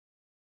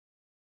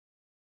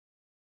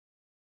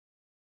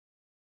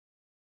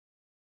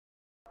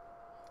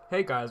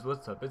Hey guys,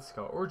 what's up? It's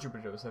Scott or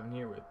Jupiter07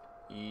 here with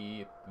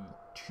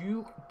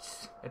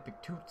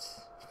Epic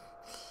Toots.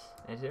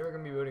 And today we're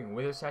going to be building a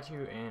wither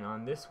statue, and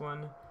on this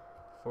one,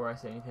 before I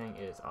say anything,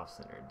 it is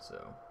off-centered.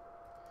 So,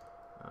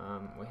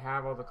 we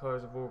have all the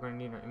colors of what we're going to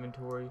need in our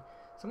inventory.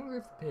 Someone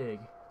griefed the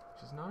pig,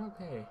 which is not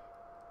okay.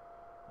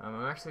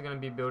 I'm actually going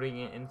to be building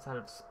it inside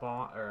of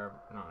spawn, or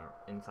not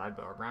inside,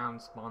 but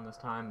around spawn this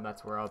time.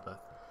 That's where all the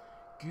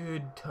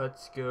good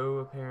tuts go,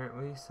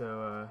 apparently.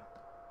 So,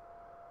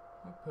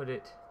 I'll put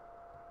it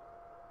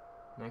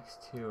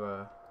next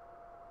to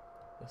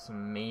this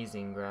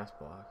amazing grass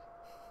block.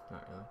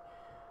 Not really.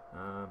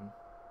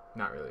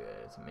 Not really that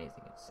it's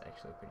amazing. It's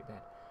actually pretty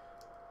bad.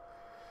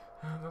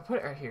 I'll put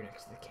it right here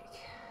next to the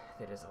cake.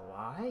 That is a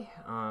lie.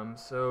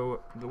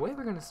 So the way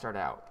we're gonna start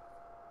out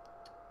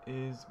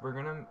is we're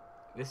gonna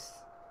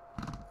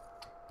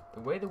the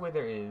way the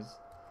wither is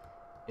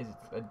it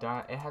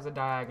has a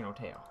diagonal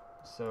tail.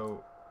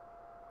 So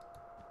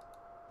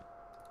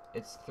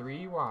it's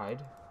 3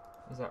 wide.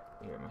 Is that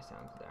here? My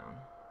sound's down.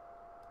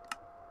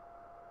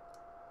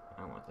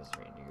 I want this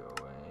rain to go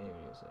away.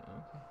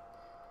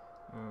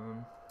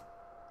 Okay.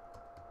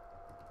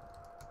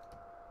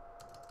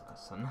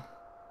 Awesome.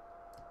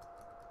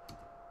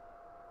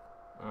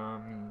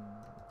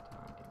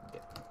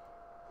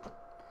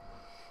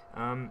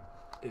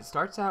 It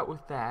starts out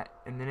with that,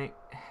 and then it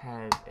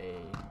has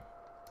a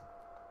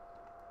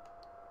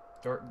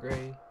dark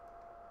gray.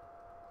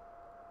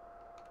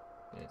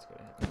 Then it's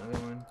gonna have another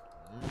one.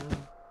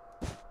 Then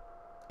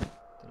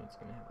it's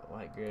gonna have a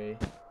light gray.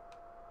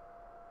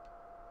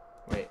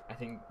 Wait, I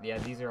think, yeah,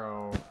 these are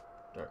all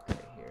dark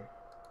gray here.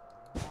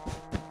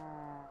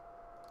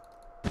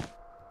 And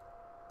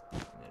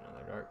then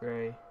another dark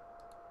gray.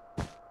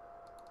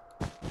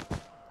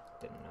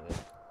 Then another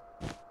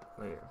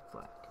layer of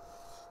black.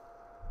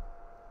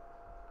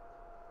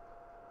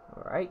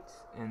 Alright,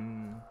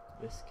 and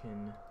this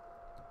can,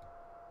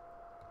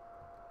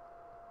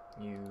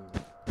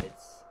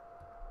 it's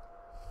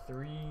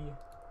 3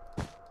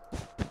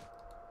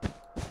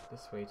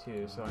 this way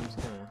too, so I'm just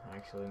gonna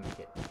actually make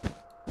it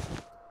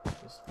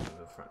just from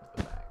the front to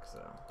the back, so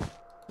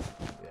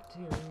do that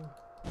too.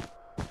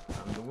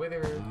 The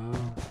wither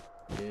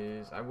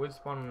is, I would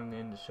spawn him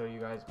in to show you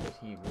guys, but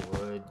he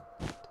would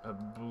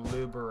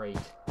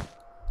obliterate,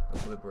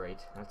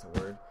 that's a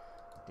word,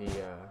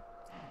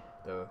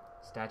 the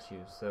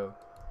statues, so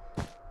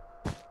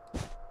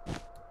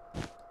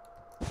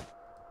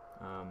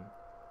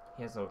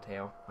he has a little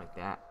tail like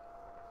that.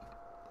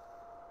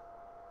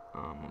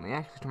 Let me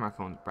actually turn my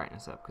phone's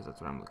brightness up, because that's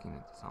what I'm looking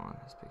at this on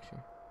this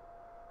picture.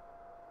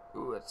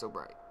 Ooh, that's so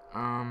bright.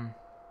 Ooh,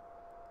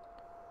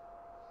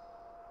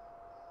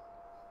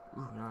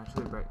 no, it's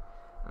really bright.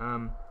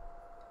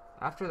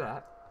 After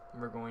that,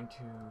 we're going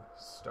to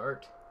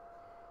start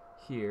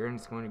here, and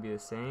it's going to be the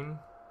same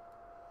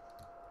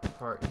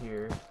part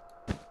here.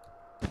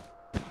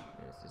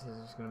 This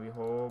is just going to be a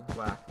whole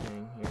black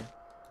thing here.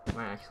 I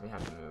might actually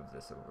have to move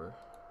this over.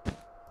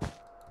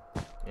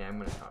 Yeah, I'm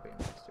going to copy and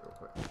paste it real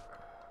quick.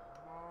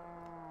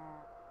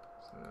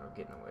 So that'll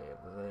get in the way of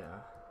the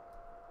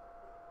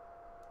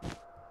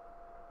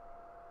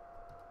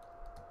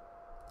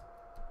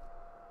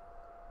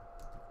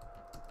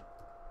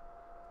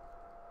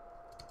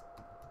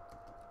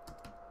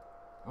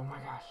oh my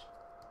gosh.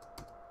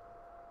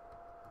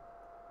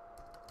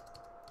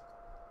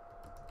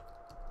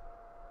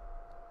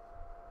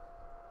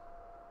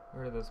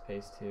 Where do those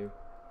paste to?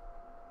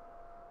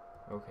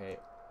 Okay.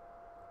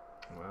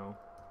 Well,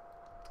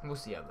 we'll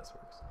see how this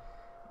works.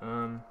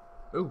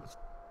 Ooh.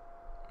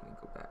 Let me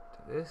go back to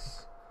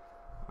this.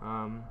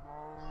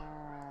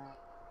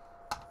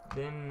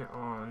 Then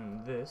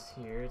on this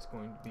here, it's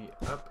going to be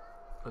up.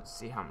 Let's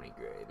see how many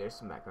gray. There's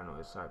some background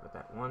noise. Sorry about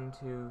that. 1,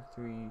 2,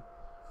 3,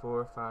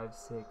 4, 5,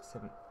 6,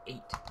 7,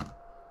 8.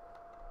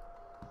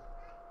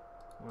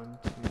 1,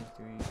 2,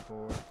 3,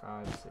 4,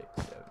 5, 6,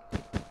 7,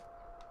 8.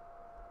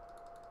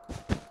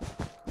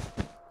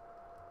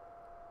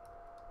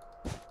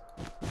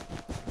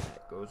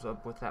 That goes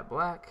up with that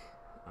black.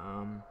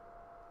 And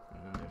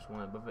then there's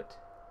one above it.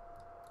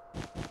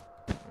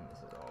 And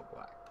this is all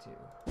black too.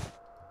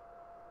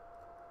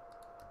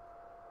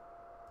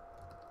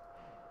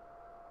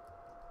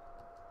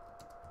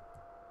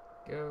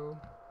 Go.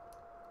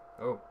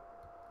 Oh.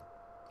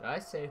 Did I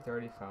say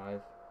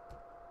 35?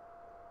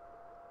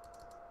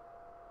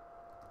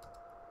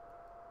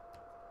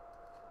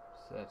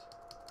 Set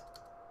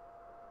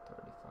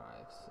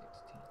 35,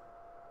 16.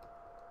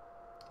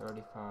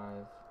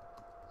 35,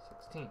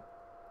 16.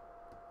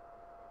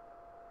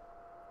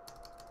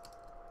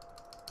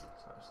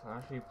 So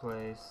slash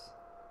replace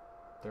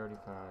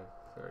 35,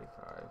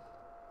 35,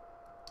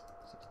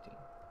 16.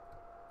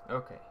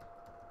 Okay.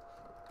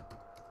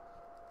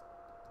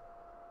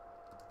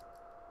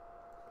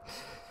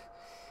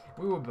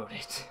 We will build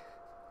it.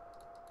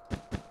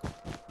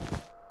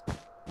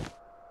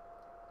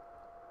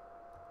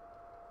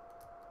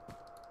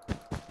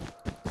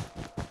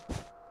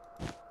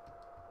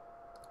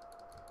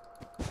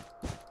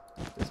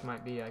 This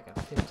might be like a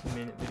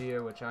 15-minute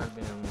video, which I've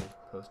been only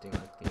posting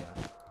like the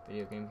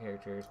video game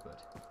characters, but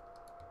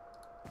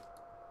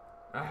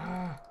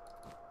are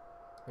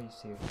you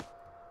serious?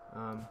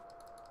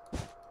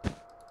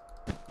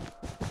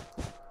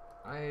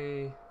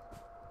 I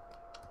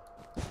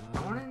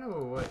want to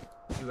know what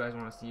you guys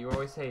want to see. You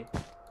always say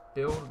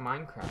build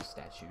Minecraft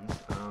statues.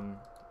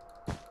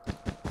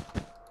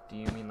 Do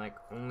you mean like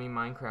only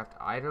Minecraft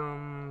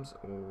items,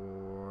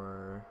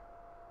 or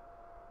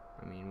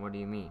I mean, what do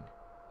you mean?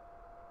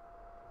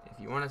 If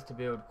you want us to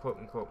build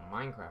quote-unquote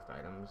Minecraft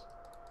items,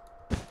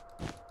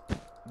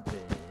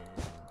 then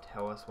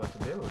tell us what to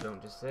build.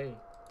 Don't just say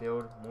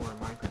build more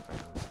Minecraft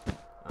items.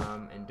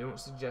 And don't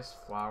suggest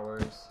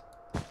flowers.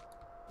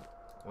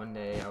 One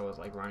day I was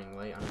like running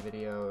late on a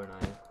video and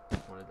I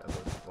wanted to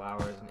upload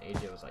flowers, and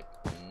AJ was like,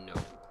 no.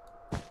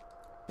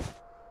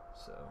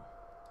 So,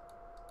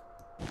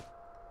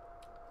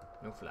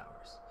 no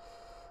flowers.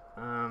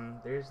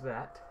 There's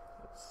that.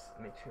 Let's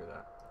make sure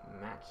that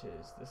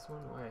matches this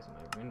one. Why is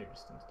my render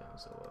distance down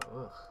so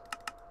low? Ugh.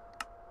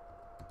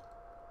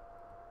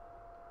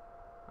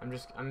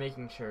 I'm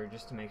making sure,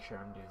 just to make sure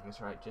I'm doing this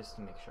right, just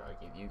to make sure I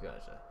give you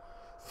guys a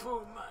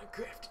full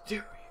Minecraft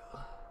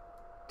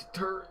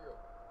tutorial.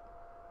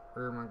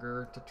 Oh my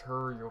god,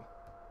 tutorial.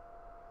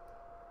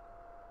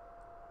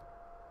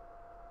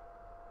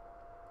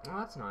 Oh,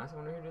 that's nice. I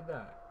wonder who did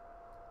that.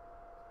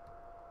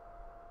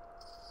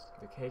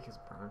 The cake is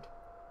burnt.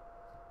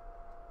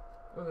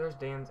 Oh, there's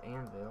Dan's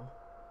anvil.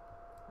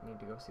 I need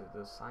to go see what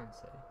those signs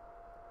say.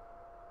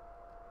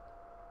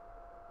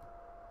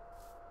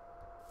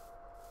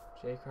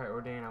 Jay cried,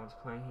 or Dan, I was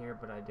playing here,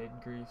 but I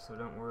did grief, so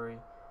don't worry.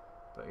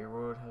 But your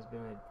world has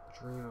been a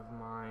dream of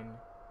mine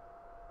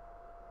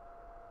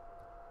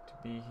to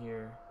be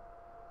here.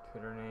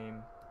 Twitter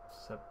name,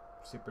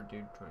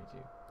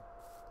 SuperDude22.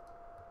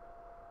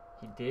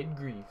 He did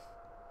grief,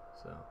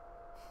 so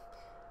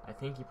I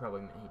think he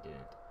probably meant he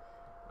didn't.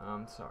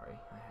 Sorry,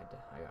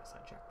 I got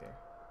sidetracked there.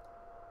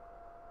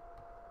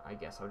 I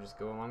guess I'll just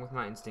go along with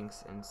my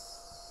instincts and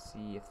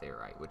see if they're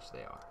right, which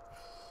they are.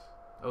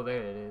 Oh,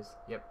 there it is.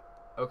 Yep.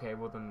 Okay,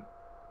 well then,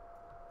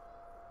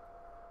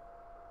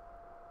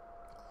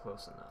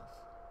 close enough.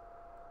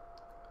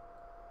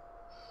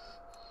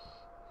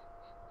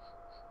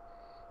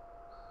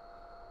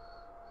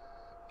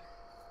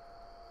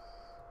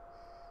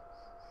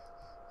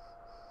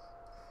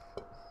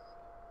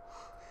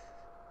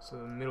 So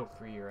the middle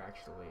three are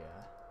actually,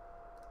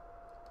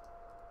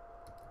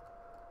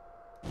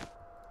 1,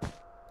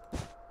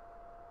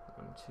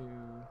 2.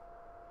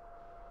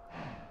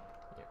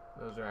 Yep,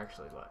 those are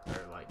actually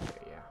light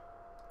gray, yeah.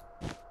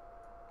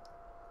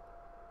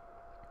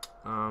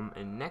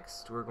 And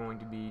next we're going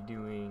to be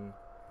doing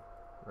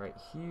right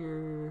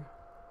here.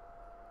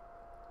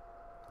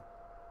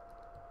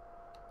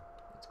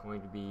 It's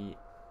going to be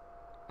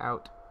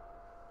out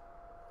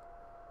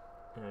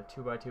in a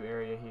 2x2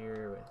 area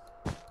here with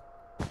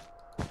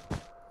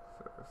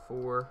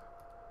 4.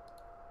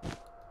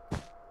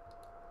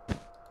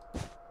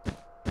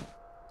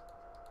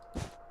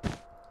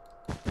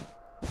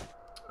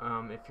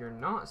 If you're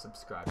not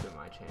subscribed to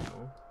my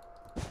channel,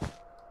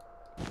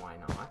 why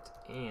not?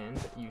 And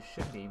you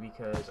should be,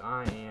 because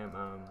I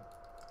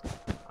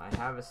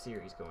have a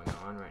series going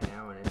on right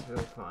now, and it's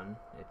really fun.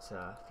 It's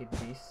Feed the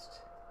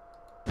Beast,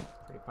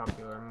 pretty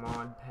popular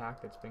mod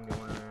pack that's been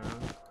going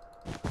around.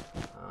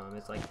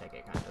 It's like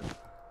Tekkit kind of.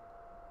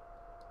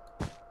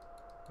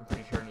 I'm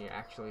pretty sure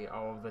actually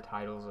all of the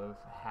titles I've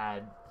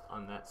had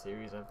on that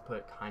series I've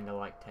put kinda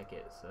like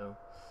Tekkit, so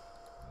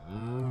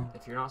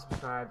if you're not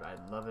subscribed, I'd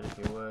love it if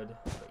you would,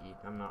 but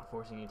I'm not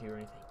forcing you to or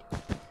anything.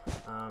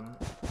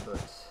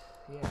 But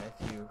yeah,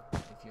 if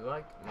you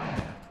like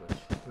Minecraft, which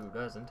who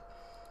doesn't,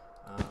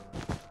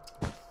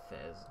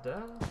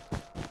 Bethesda,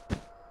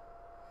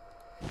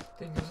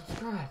 then go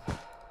subscribe.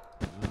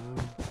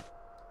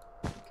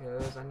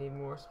 Because I need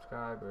more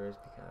subscribers,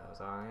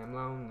 because I am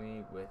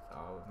lonely with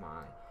all of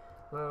my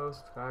low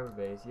subscriber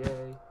base.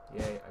 Yay,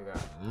 yay, I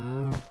got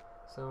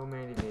so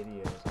many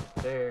videos up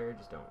there.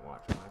 Just don't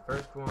watch my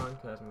first one,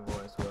 because my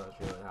voice was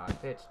really high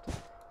pitched.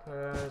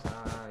 Because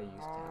I used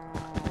to have a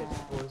high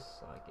pitched voice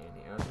like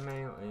any other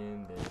male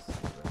in this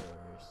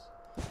universe.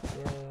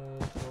 Yay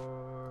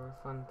for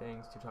fun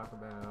things to talk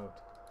about.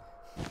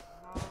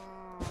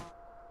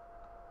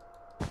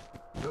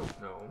 Nope,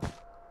 no.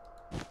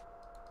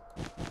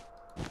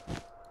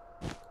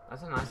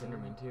 That's a nice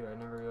Enderman too. I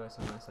never realized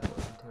how nice that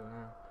was until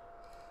now.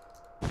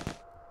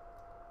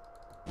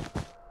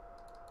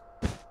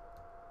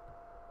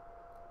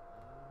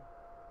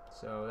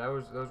 So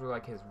those were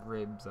like his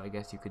ribs, I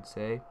guess you could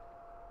say.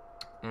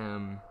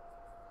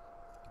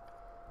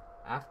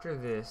 After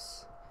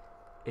this,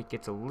 it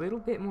gets a little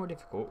bit more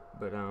difficult,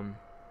 but I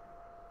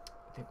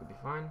think we'll be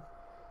fine.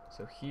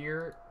 So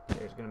here,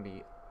 there's gonna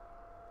be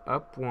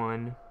up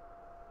 1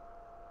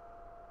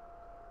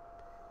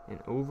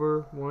 and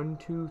over 1,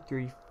 2,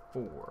 3,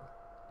 4.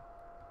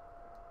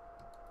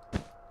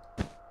 And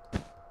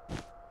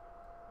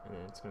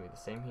then it's gonna be the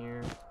same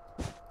here.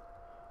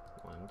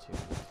 1, 2,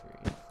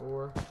 3,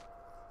 4.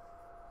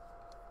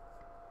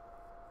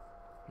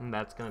 And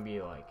that's gonna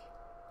be like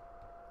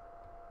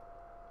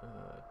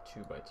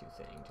 2x2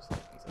 thing, just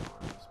like these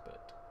arms, but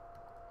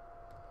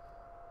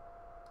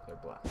they're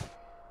black.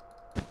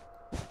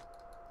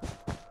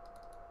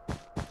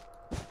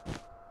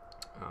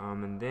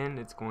 And then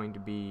it's going to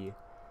be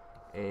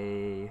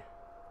a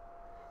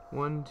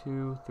 1,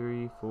 2,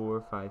 3,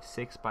 4, 5,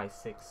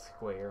 6x6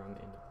 square on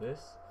the end of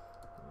this.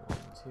 1,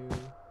 2,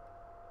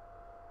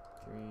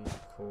 3,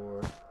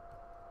 4, 5,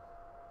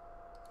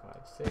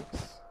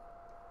 6.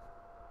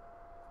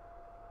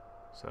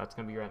 So that's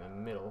going to be right in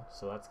the middle.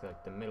 So that's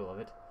like the middle of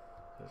it.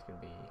 So it's going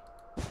to be,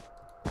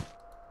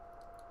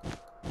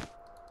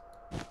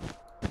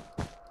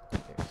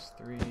 there's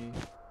 3. Then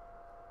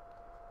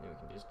we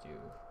can just do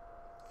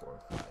 4,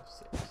 5,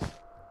 6.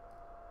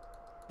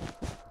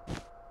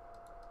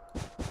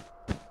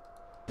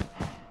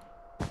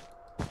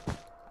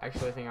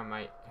 Actually, I think I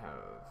might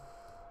have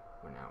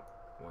went out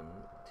 1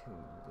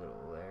 too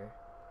little there.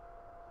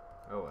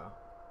 Oh well,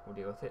 we'll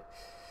deal with it.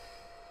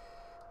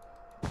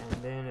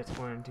 And then it's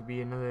going to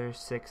be another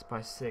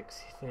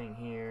 6x6 thing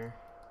here.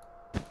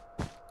 3,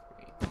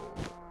 4,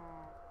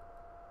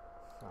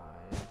 5,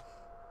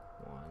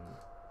 1,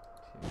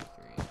 2,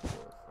 3, 4,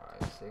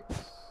 5,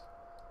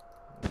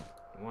 6.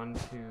 1,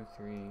 2,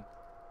 3,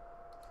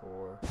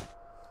 4,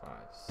 5,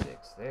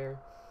 6 there.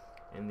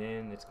 And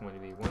then it's going to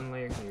be 1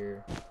 layer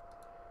here.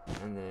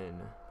 And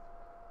then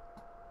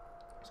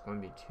it's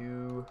going to be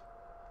 2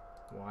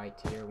 white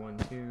here, 1,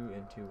 2,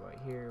 and 2 white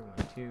here,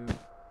 1, 2.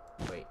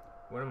 Wait,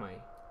 what am I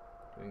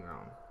doing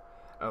wrong?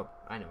 Oh,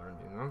 I know what I'm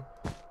doing wrong.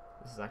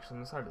 This is actually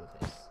on the side of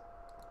the face.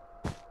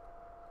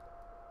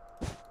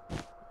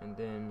 And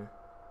then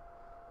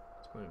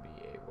it's going to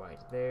be a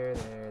white there,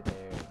 there,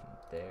 there, and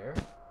there.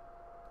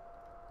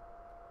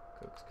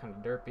 Looks kind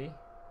of derpy.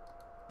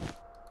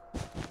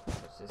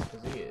 That's just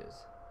because he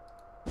is.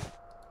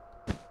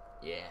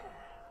 Yeah.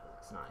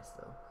 Nice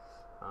though.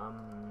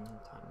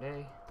 Time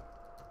day.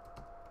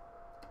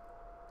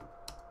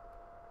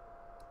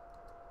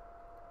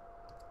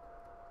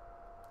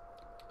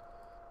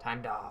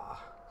 Time da.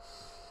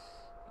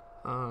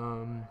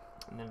 And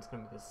then it's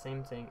gonna be the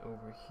same thing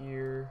over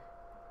here.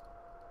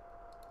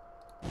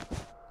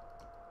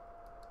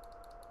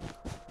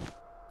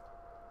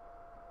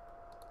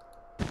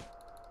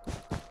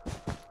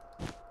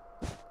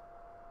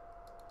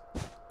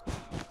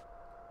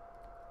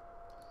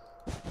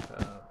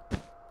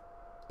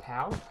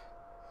 Pow.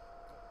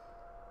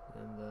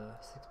 And the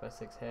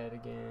 6x6 head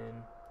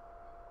again.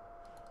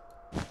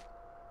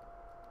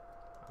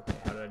 Okay,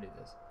 how did I do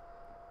this?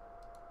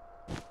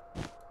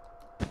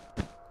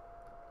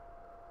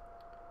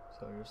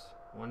 So there's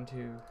 1,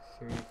 2,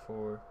 3,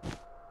 4,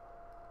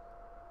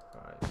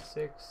 5,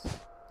 6.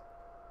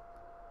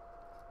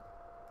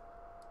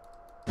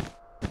 And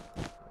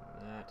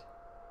that.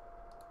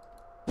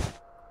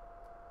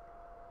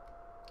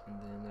 And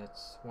then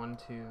that's 1,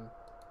 2,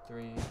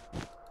 3,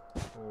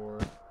 4,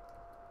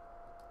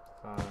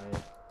 5,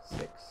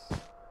 6.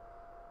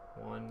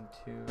 1,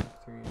 2,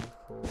 3,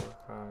 4,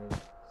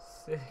 5,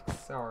 6.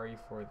 Sorry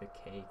for the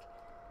cake.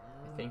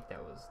 I think that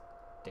was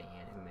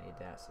Dan who made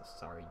that, so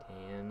sorry,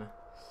 Dan.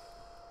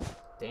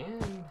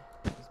 Dan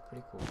is a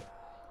pretty cool guy.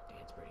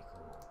 Dan's pretty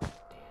cool.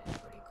 Dan's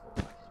pretty cool.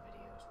 Watch his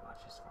videos.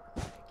 Watch his Far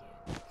Cry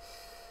again.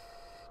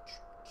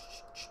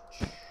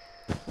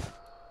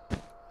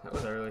 That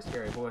was a really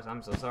scary voice.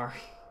 I'm so sorry.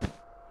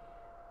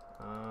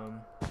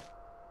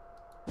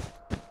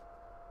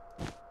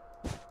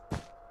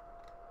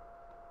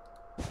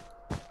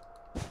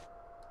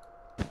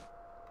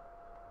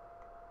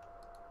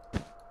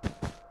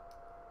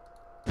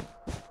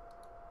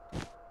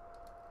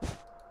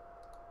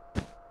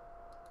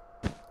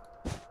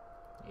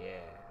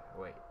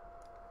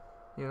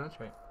 Yeah, that's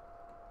right.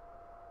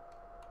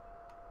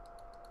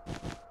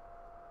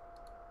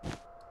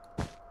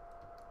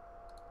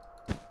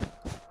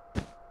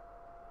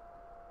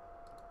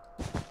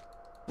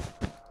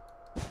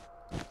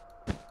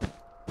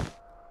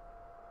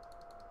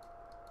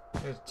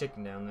 There's a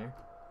chicken down there.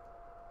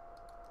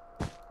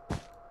 I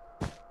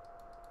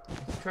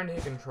keep trying to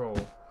hit control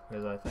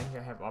because I think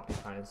I have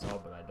Optifine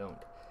installed, but I don't.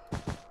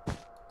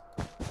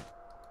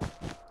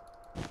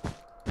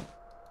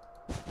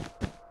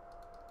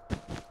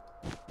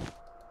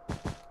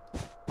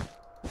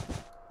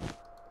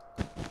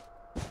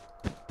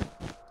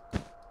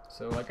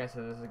 So like I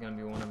said, this is going to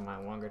be one of my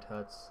longer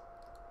tuts,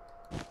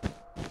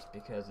 just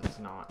because it's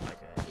not like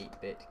a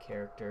 8-bit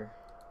character.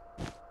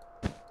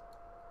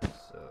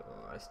 So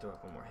I still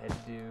have one more head to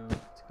do.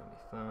 It's going to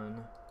be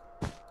fun.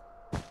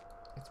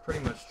 It's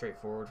pretty much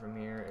straightforward from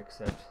here,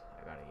 except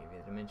I got to give you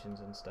the dimensions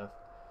and stuff.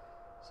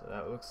 So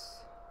that looks,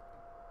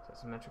 is that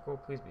symmetrical?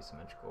 Please be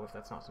symmetrical. If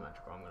that's not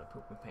symmetrical, I'm going to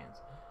poop my pants.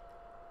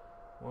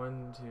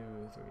 1, 2,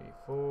 3,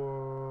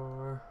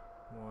 4.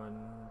 1,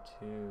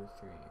 2,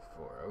 3,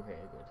 4. Okay,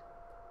 good.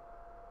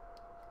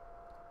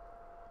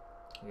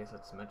 I guess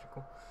that's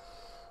symmetrical.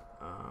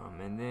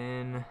 And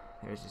then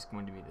there's just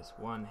going to be this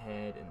one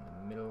head in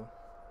the middle.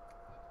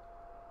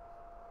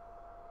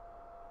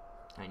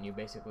 And you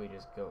basically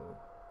just go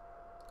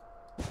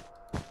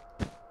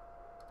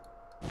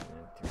and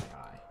then 3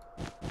 high.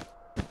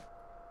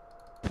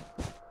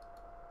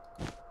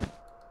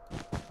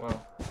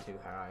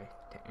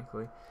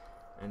 technically.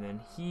 And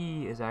then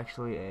he is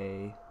actually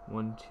a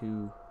 1,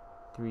 2,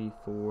 3,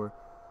 4,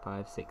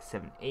 5, 6,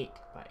 7, 8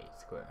 by 8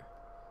 square.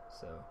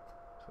 So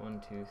it's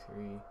 1, 2,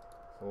 3,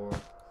 4,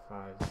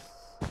 5,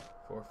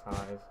 4,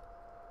 5,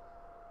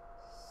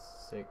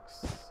 6,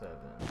 7.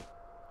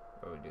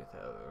 What do we do with the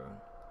other one?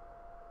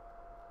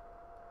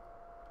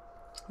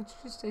 Let's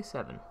just say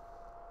 7.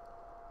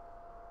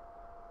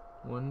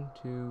 1,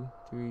 2,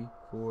 3,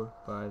 4,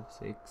 5,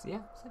 6. Yeah,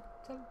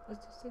 7.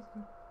 Let's just say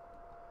 7.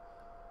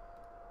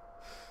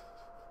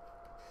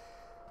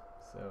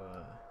 So,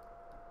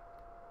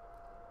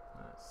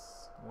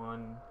 that's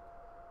 1,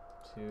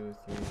 2,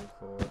 3,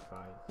 4,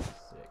 5, 6.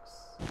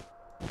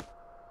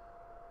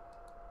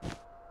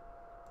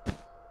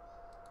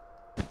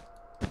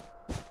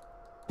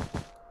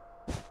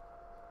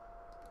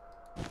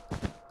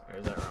 Or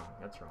is that wrong?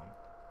 That's wrong.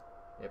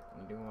 Yep,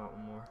 I'm doing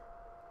one more.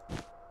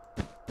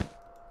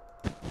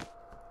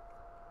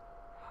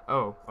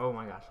 Oh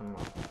my gosh, I'm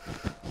wrong.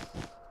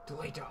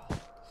 Delete all.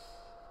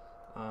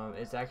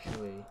 It's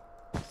actually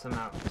some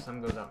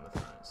goes out in the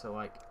front. So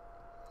like,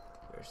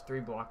 there's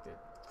 3 blocks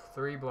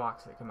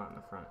that come out in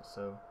the front.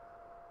 So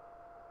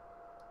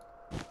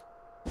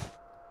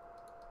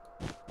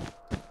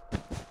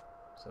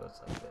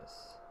it's like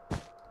this.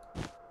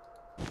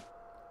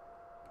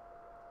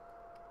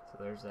 So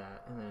there's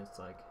that, and then it's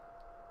like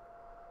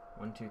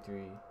 1, 2,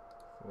 3,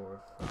 4,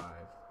 5,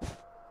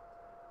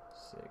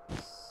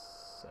 6,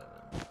 7.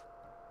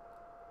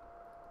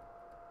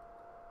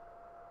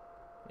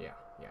 Yeah.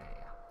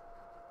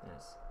 And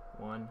it's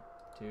 1,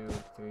 2,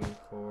 3,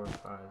 4,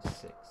 5,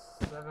 6,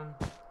 7.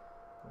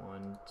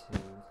 1, 2,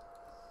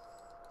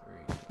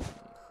 3,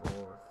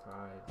 4,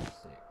 5,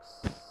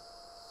 6,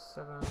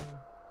 7.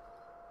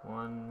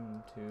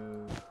 1,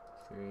 2,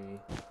 3,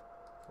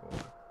 4,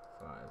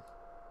 5,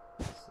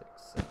 6,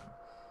 7.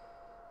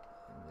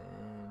 And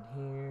then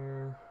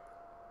here,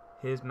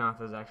 his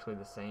mouth is actually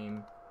the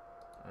same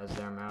as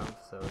their mouth,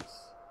 so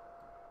it's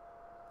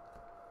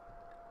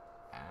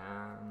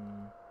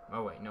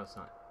oh wait, no, it's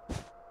not.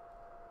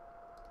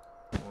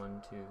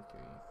 1, 2, 3,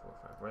 4,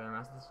 5. Where their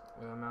mouths?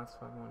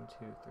 5. 1,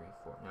 2, 3,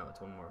 4. No,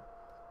 it's one more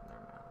in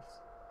their mouths.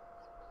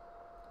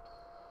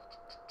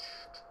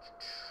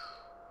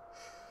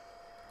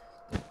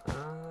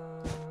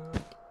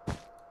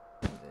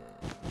 Then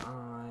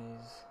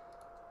eyes.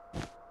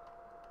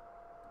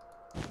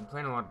 I'm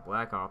playing a lot of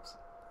Black Ops.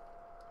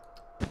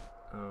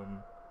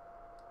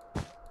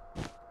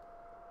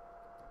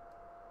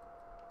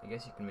 I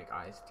guess you can make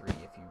eyes 3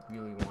 if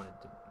you really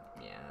wanted to.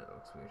 Yeah, that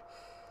looks weird.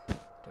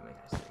 Don't make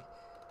eyes 3.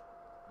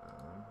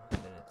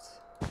 Then it's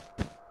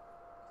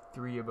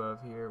 3 above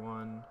here.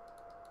 1,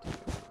 2,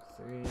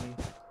 3.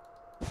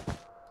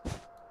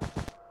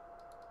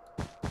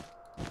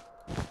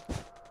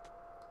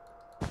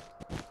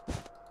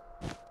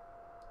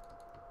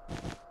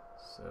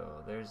 So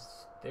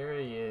there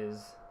he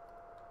is.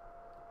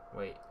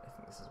 Wait, I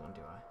think this is 1,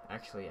 2 eye.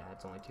 Actually, yeah,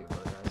 it's only 2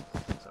 other eyes.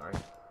 Sorry,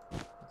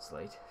 it's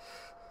late.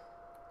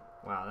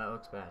 Wow, that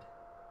looks bad.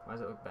 Why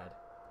does it look bad?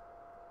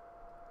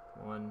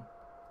 1,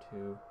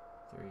 2,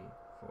 3,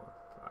 4,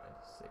 5,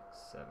 6,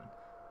 7.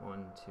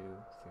 1, 2,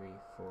 3,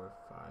 4,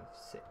 5,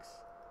 6.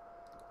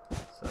 So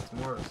that's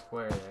more of a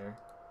square there.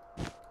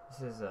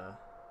 This is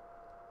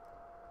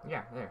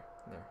yeah, there.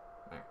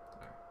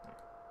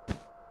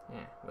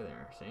 Yeah,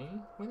 wither, see?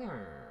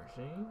 Wither.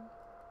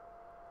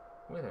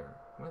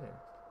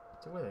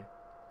 It's a wither.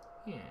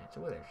 Yeah, it's a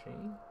wither,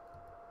 see?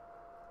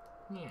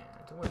 Yeah,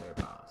 it's a wither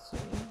boss, see?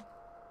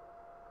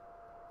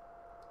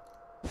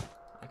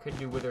 I could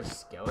do wither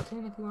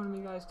skeleton if you wanted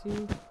me guys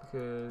to,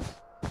 because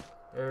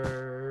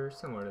they're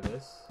similar to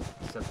this,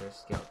 except they're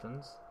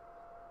skeletons.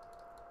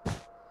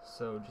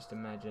 So just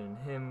imagine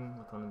him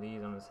with one of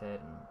these on his head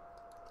and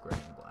gray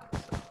and black,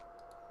 so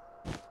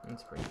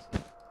it's pretty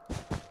easy.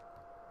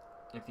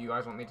 If you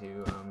guys want me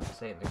to,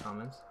 say it in the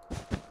comments.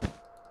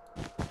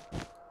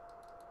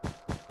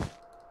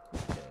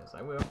 Because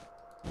I will.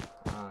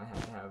 I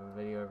have to have a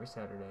video every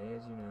Saturday,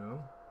 as you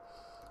know.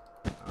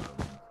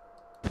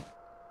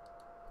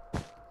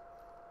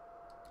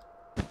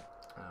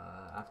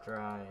 After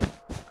I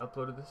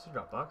uploaded this to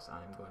Dropbox,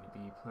 I'm going to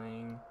be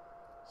playing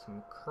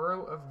some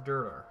Call of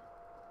Duty.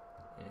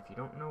 And if you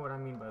don't know what I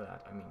mean by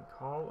that, I mean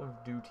Call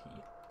of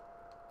Duty.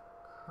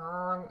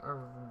 Call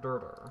of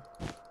Duty.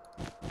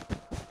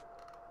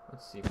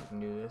 Let's see if we can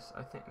do this.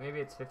 I think maybe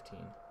it's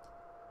 15.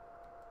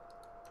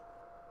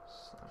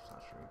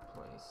 Slash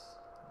replace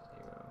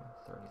 0,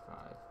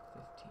 35,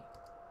 15.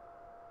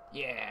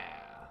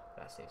 Yeah,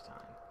 that saves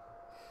time.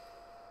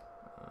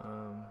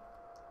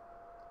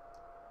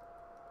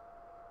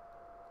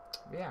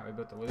 Yeah, we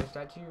built the Wither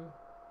statue.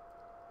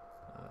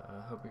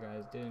 Hope you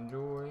guys did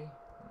enjoy.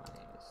 My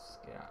name is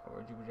Skit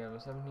or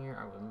 7 here.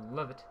 I would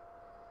love it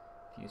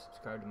if you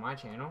subscribe to my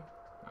channel,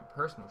 my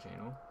personal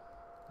channel.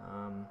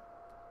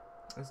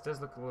 This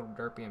does look a little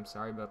derpy. I'm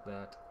sorry about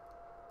that.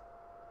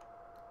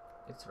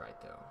 It's right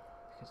though,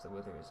 because the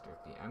wither is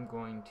derpy. I'm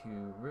going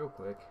to real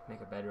quick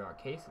make a bedrock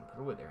case and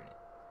put a wither in it.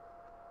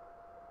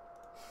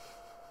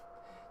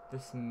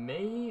 This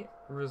may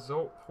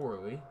result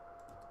poorly,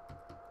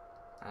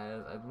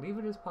 as I believe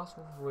it is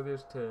possible for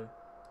withers to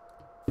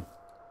 4,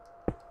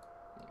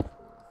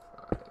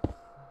 5,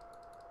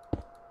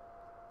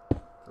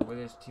 for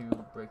withers to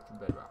break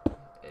through bedrock.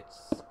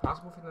 It's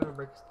possible for them to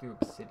break through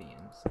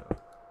obsidian, so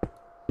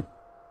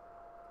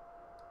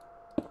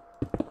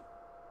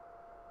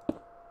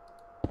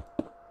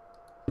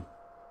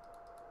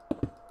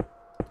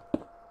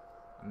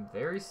I'm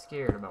very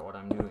scared about what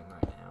I'm doing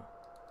right now.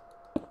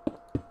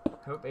 I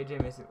hope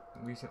AJ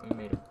recently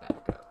made a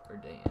backup, or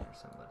Dan or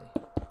somebody.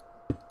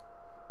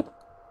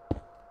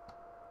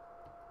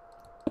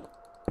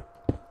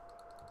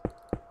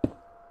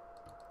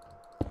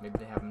 Maybe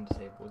they have him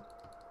disabled.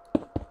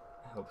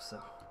 I hope so.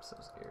 I'm so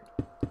scared.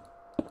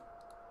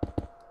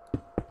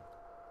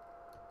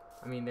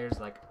 I mean, there's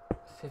like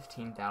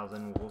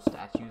 15,000 wool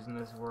statues in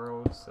this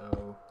world,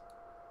 so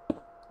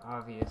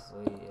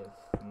obviously if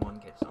one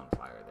catches on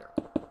fire, they're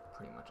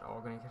pretty much all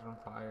gonna catch on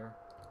fire.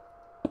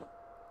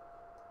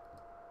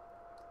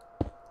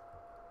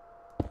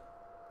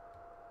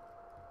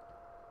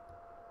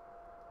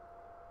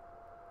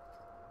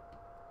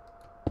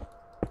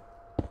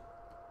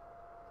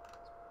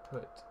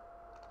 Put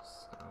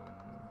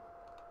some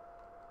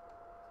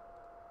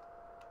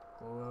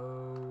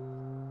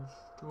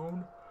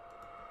glowstone.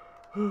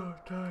 Oh,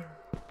 tired.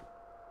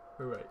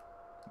 Alright,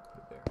 put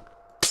it there.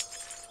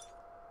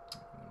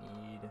 We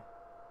need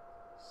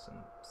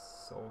some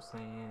soul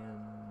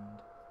sand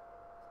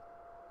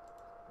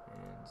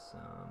and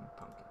some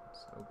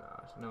pumpkins. Oh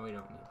gosh, no, we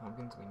don't need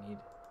pumpkins. We need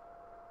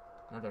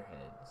nether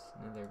heads,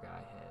 nether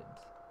guy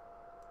heads.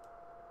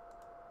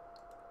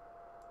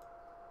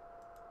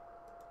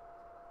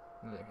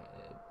 Nether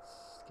heads.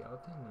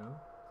 Skeleton? No.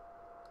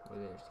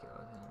 Wither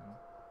skeleton.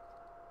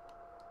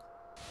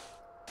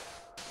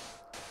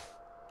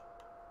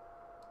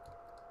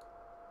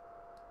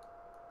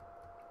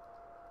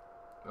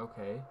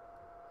 Okay.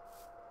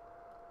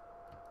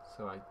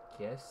 So I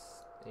guess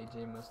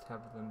AJ must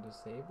have them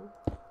disabled?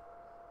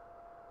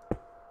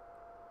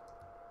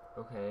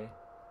 Okay.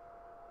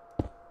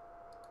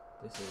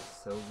 This is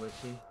so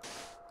glitchy.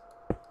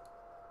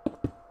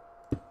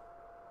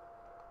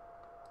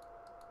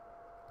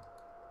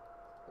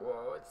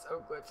 Whoa, it's so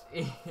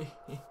glitchy.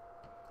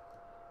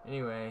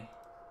 Anyway.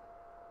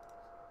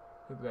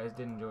 Hope you guys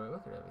did enjoy.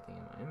 Look at everything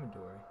in my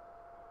inventory.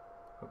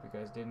 Hope you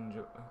guys did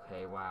enjoy.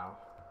 Okay, wow.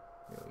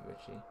 Really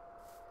glitchy.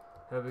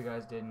 Hope you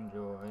guys did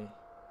enjoy.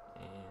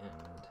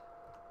 And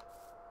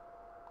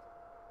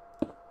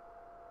 /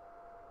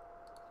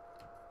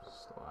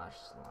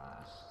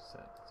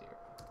 set 0.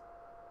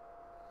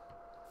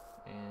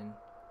 And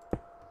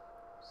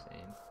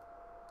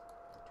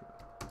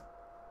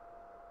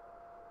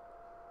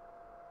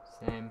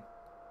same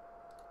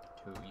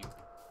to you.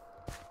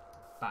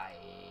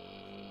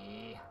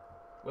 Bye.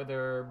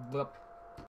 Wither blip.